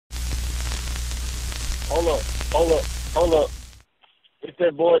hold up. It's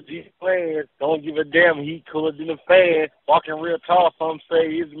that boy Changeofplanz. Don't give a damn. He cooler than a fan. Walking real tall. Some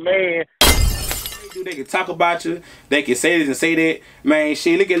say he's a man. They can talk about you. They can say this and say that. Man,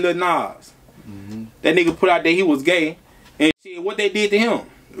 shit, look at Lil Nas. That nigga put out that he was gay. And shit, what they did to him?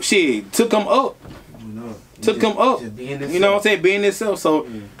 Shit, took him up. Took him up. You know what I'm saying? Being himself. So,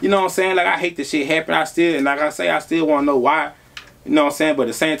 you know what I'm saying? Like, I hate this shit happen. And like I say, I still want to know why. You know what I'm saying? But at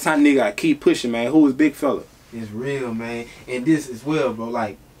the same time, nigga, I keep pushing, man. Who is Big Fella? It's real, man. And this as well, bro.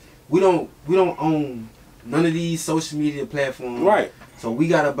 Like, we don't own none of these social media platforms. Right. So we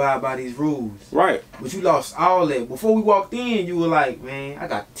gotta abide by these rules. Right. But you lost all that. Before we walked in, you were like, man, I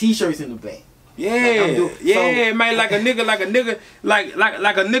got t-shirts in the back. Yeah, yeah, man, like a nigga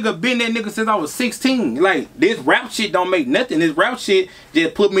been that nigga since I was 16. Like, this rap shit don't make nothing. This rap shit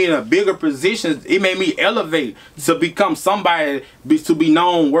just put me in a bigger position. It made me elevate to become somebody, to be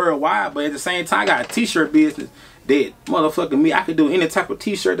known worldwide. But at the same time, I got a t-shirt business that motherfucking me, I could do any type of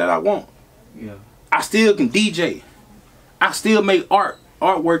t-shirt that I want. Yeah. I still can DJ. I still make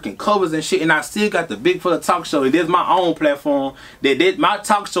artwork and covers and shit, and I still got the Big Fella Talk Show. And there's my own platform. My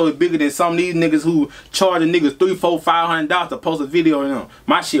talk show is bigger than some of these niggas who charge niggas $300, $400, $500 to post a video on them.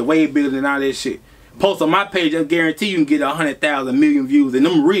 My shit way bigger than all that shit. Post on my page, I guarantee you can get 100,000 million views, and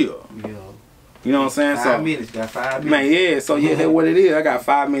them real. Yeah. You know what I'm saying? 5 minutes, got 5 minutes. Man, yeah, so yeah, that's what it is. I got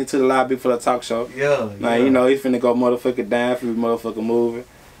 5 minutes to the live Big Fella Talk Show. Yeah, man, you know, it's finna go motherfucking down, finna motherfucking moving.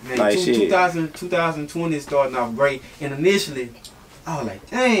 Man, like, shit. 2020 is starting off great, and initially, I was like,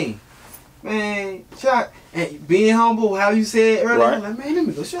 dang, man, and being humble, how you said earlier, I was like, man, let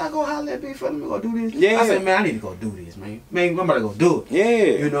me go, should I go holler at Big Fella, let me go do this? Yeah. I said, man, I need to go do this, man. Man, I'm about to go do it.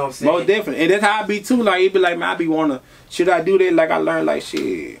 Yeah. You know what I'm saying? Most definitely. And that's how I be too. Like, it be like, man, I be wanna, should I do that? Like, I learned, like,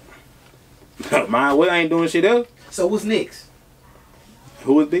 shit. Man, I ain't doing shit else. So what's next?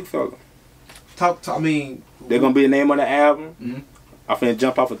 Who is Big Fella? I mean, they're gonna be the name of the album. I'm finna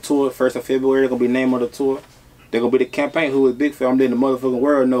jump off a tour 1st of February. They're gonna be the name of the tour. They're gonna be the campaign. Who is Big Fella? I'm letting the motherfucking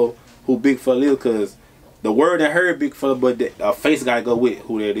world know who Big Fella is, cause the word that heard Big Fella, but a face gotta go with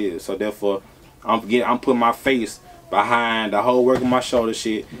who that is. So therefore, I'm putting my face behind the whole work of my shoulder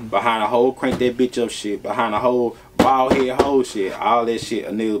shit, behind the whole crank that bitch up shit, behind the whole bald head whole shit, all that shit.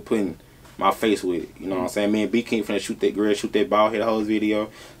 A nigga putting my face with it. You know what I'm saying? Me and B King finna shoot that bald head hoes video.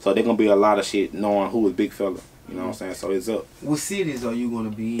 So there gonna be a lot of shit knowing who is Big Fella. You know what I'm saying? So it's up. What cities are you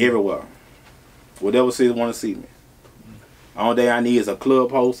gonna be in? Everywhere. Whatever city want to see me. All day I need is a club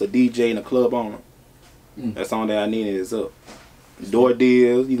host, a DJ, and a club owner. That's all that I need, and it's up. Door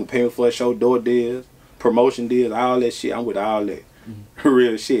deals, you can pay me for a show, door deals, promotion deals, all that shit. I'm with all that.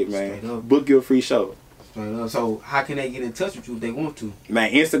 Real shit, man. Book your free show. Straight up. So how can they get in touch with you if they want to?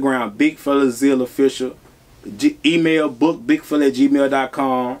 Man, Instagram, Big Fella Zill Official. Email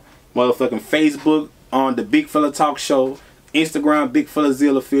bookbigfella@gmail.com. Motherfucking Facebook on the Big Fella Talk Show. Instagram, Big Fella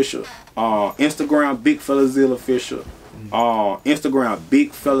Zill Official. Instagram, Big Fella Zill Official. Instagram,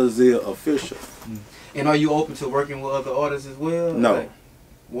 Big Fella Zill Official. And are you open to working with other artists as well? No. Like,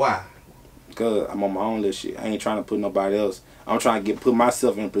 why? Because I'm on my own little shit. I ain't trying to put nobody else. I'm trying to put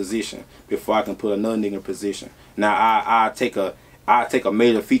myself in a position before I can put another nigga in position. Now I take a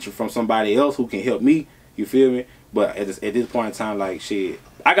major feature from somebody else who can help me. You feel me? But at this point in time, like, shit,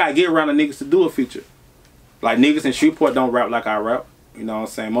 I gotta get around the niggas to do a feature. Like, niggas in Shreveport don't rap like I rap. You know what I'm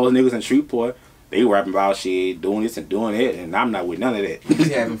saying? Most niggas in Shreveport, they rapping about shit, doing this and doing that, and I'm not with none of that.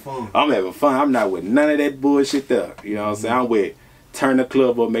 You having fun. I'm having fun. I'm not with none of that bullshit there. You know what I'm saying? I'm with turn the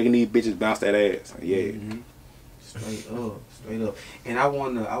club up, making these bitches bounce that ass. Yeah. Straight up, straight up. And I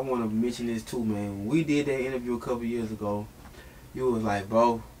wanna mention this too, man. When we did that interview a couple years ago, you was like,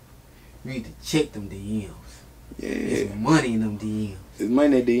 bro, you need to check them DMs. Yeah. There's money in them DMs. It's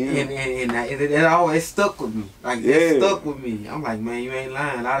money in the DM. And it always stuck with me. Like, it stuck with me. I'm like, man, you ain't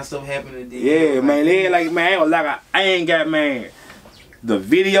lying. A lot of stuff happened in the DM. Yeah, like, man. They like, man, I ain't got, man, the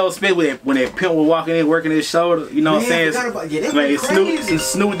video spit when that pimp was walking in, working his shoulder. You know what I'm saying? Man,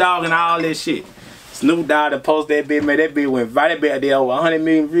 Snoop Dogg and all that shit. Snoop Dogg to post that bitch, man. That bitch went viral. That bitch there over 100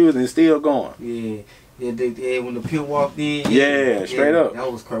 million views and still going. Yeah. Yeah, when the pimp walked in. Yeah, straight up.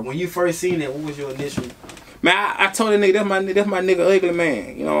 That was crazy. When you first seen that, what was your initial? Man, I told that nigga, that's my nigga Ugly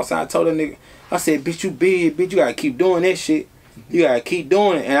Man. You know what I'm saying? I told that nigga, I said, bitch, you big, bitch, you gotta keep doing that shit. You gotta keep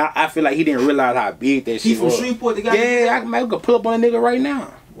doing it. And I feel like he didn't realize how big that shit was. He from Shreveport, the guy? Yeah, I could pull up on a nigga right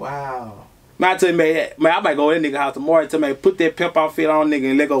now. Wow. Man, I tell you, man, I might go to that nigga house tomorrow and tell me, put that pimp outfit on, nigga,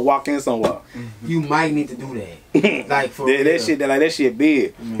 and let go walk in somewhere. You might need to do that. Like, for real. That shit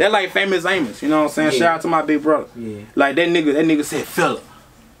big. That like Famous Amos, you know what I'm saying? Yeah. Shout out to my big brother. Yeah. Like, that nigga said, fella,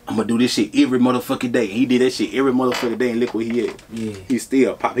 I'm gonna do this shit every motherfucking day. He did that shit every motherfucking day and look where he at. Yeah. He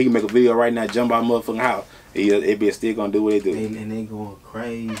still pop. He can make a video right now, jump out of motherfucking house. It be still gonna do what they do. And they going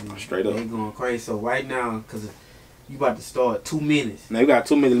crazy. Straight up. They going crazy. So right now, cause you about to start 2 minutes. Now you got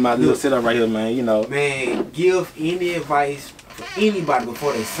 2 minutes in my little setup right here, man. You know. Man, give any advice for anybody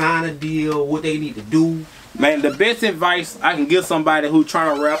before they sign a deal, what they need to do. Man, the best advice I can give somebody who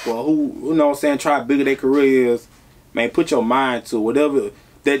trying to rap or who, you know what I'm saying, try to bigger their career is, man, put your mind to it. Whatever.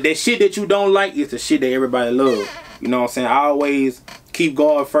 That shit that you don't like is the shit that everybody loves. You know what I'm saying? Always keep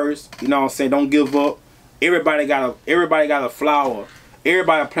going first. You know what I'm saying? Don't give up. Everybody got a flower.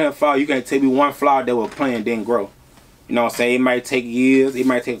 Everybody plant a flower. You can't tell me one flower that was planted didn't grow. You know what I'm saying? It might take years. It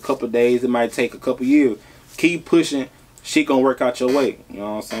might take a couple of days. It might take a couple of years. Keep pushing. Shit gonna work out your way. You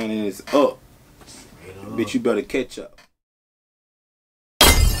know what I'm saying? And it's up. Bitch, you better catch up.